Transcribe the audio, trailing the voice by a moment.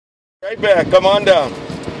Right back, come on down.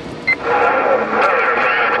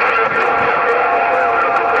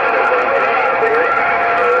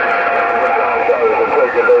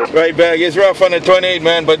 Right back, it's rough on the 28,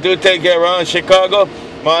 man, but do take it around Chicago.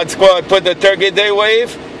 ModSquad put the Turkey Day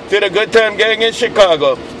wave to the good time gang in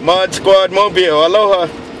Chicago. ModSquad Mobile, aloha.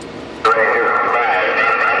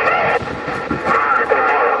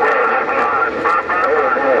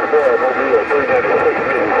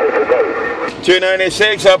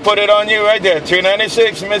 296, I'll put it on you right there.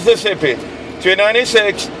 296, Mississippi.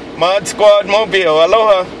 296, ModSquad Mobile,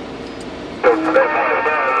 aloha.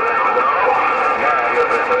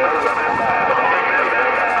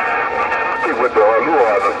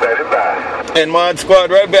 And ModSquad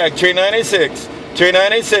right back, 396.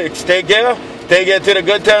 396, take care. Take it to the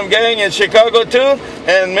good time gang in Chicago too,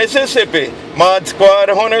 and Mississippi. ModSquad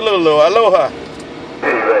Honolulu, aloha.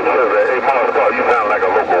 Hey, ModSquad, you sound like a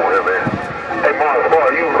local over here, man. Hey,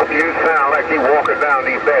 ModSquad, you sound like you walking down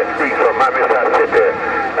these back streets from my Mississippi.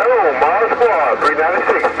 Hello, ModSquad,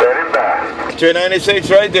 396, standing by.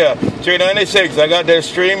 396 right there. 396, I got their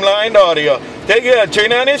streamlined audio. Take it,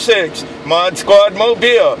 396. ModSquad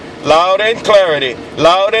Mobile, loud and clarity.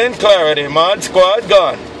 Loud and clarity. ModSquad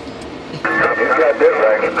gone. You got this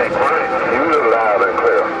right. You real loud and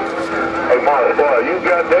clear. Hey, ModSquad, you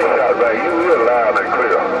got that shot right. You real loud and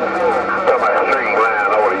clear. Somebody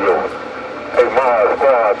streamline over you. Hey,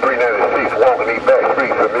 ModSquad, 396, walking these back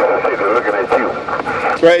streets of Mississippi looking at you.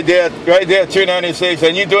 Right there, 296.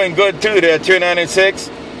 And you're doing good too there, 296.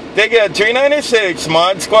 Take it, 396.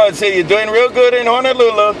 ModSquad say you're doing real good in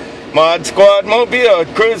Honolulu. ModSquad Mobile,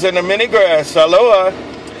 cruising the mini grass. Aloha.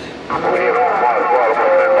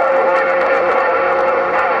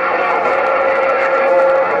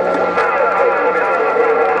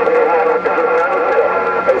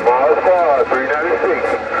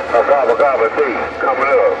 Coming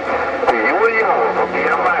up. See you and you from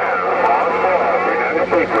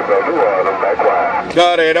ModSquad.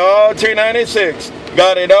 Got it all, 396.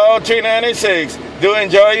 Got it all, 396. Do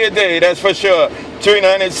enjoy your day, that's for sure.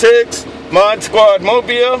 396, ModSquad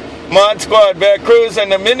Mobile, ModSquad back cruising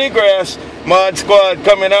the mini grass. ModSquad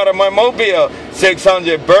coming out of my mobile.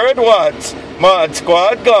 600 bird watts.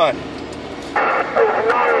 ModSquad gone.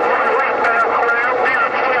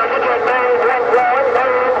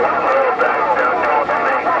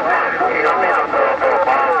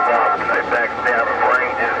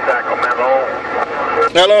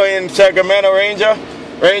 Hello in Sacramento, Ranger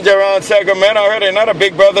around Sacramento. I heard another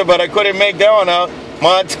big brother, but I couldn't make that one out.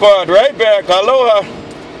 ModSquad right back. Aloha.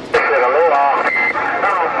 Aloha.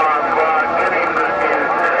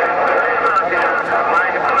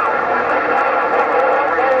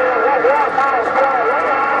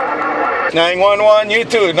 911, you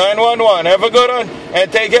too. 911. Have a good one.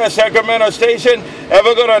 And take care, Sacramento Station. Have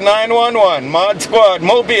a good one. 911. ModSquad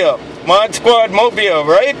Mobile. ModSquad Mobile.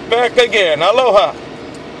 Right back again. Aloha.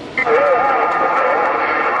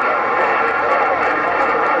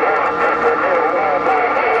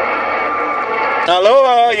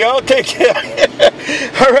 Aloha, y'all take care.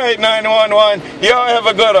 All right, 911, y'all have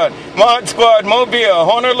a good one. ModSquad Mobile,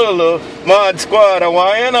 Honolulu, ModSquad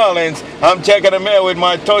Hawaiian Islands. I'm checking them in with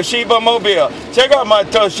my Toshiba Mobile. Check out my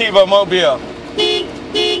Toshiba Mobile.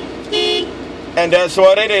 And that's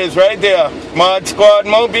what it is right there. ModSquad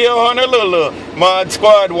Mobile, Honolulu.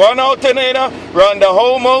 ModSquad, one alternator, run the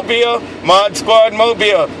whole mobile. ModSquad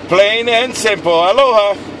Mobile, plain and simple.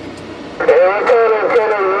 Aloha.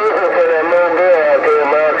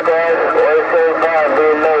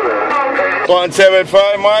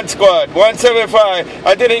 175 ModSquad. 175.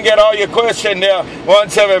 I didn't get all your question there.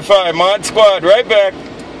 175 ModSquad. Right back.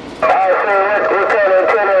 What kind of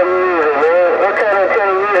antenna are you using, man? What kind of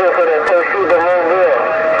antenna are you using for that Toshiba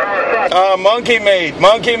Mobile?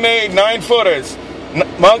 Monkey made 9-footers.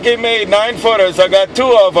 Monkey made 9-footers. I got 2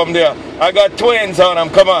 of them there. I got twins on them.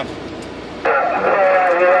 Come on.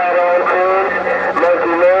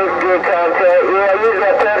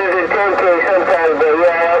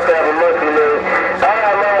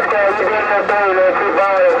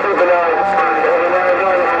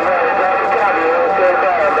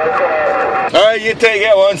 Alright, you take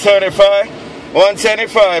it, 175.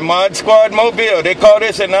 175, ModSquad Mobile. They call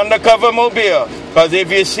this an undercover mobile. Because if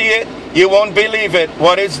you see it, you won't believe it,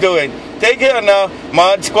 what it's doing. Take care now.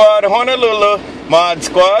 ModSquad Honolulu.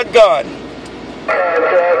 ModSquad gone.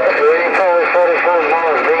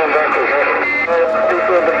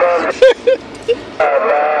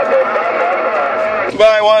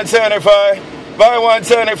 Bye 175. Bye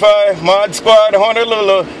 175. ModSquad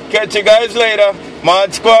Honolulu. Catch you guys later.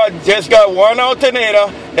 ModSquad just got one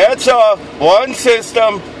alternator. That's all. One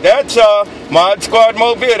system. That's all. ModSquad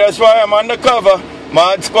Mobile. That's why I'm undercover.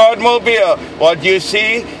 ModSquad Mobile. What you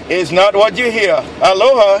see is not what you hear.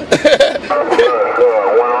 Aloha. One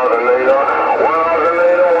alternator,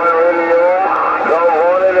 one radio, don't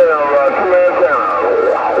want it in two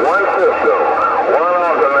antennas, one system, one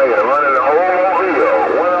alternator running the whole mobile,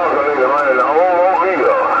 one alternator running the whole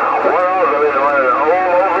mobile, one alternator running the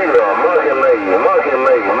whole mobile, monkey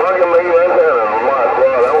made antenna from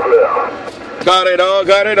ModSquad, I'm clear. Got it all,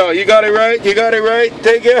 got it all. You got it right, you got it right.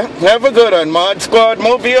 Take care. Have a good one. ModSquad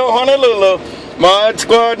Mobile, Honolulu.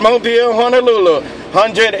 ModSquad Mobile, Honolulu.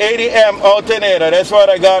 180 amp alternator. That's what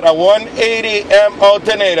I got. A 180 amp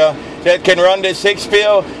alternator that can run the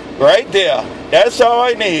 6-field right there. That's all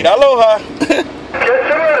I need. Aloha.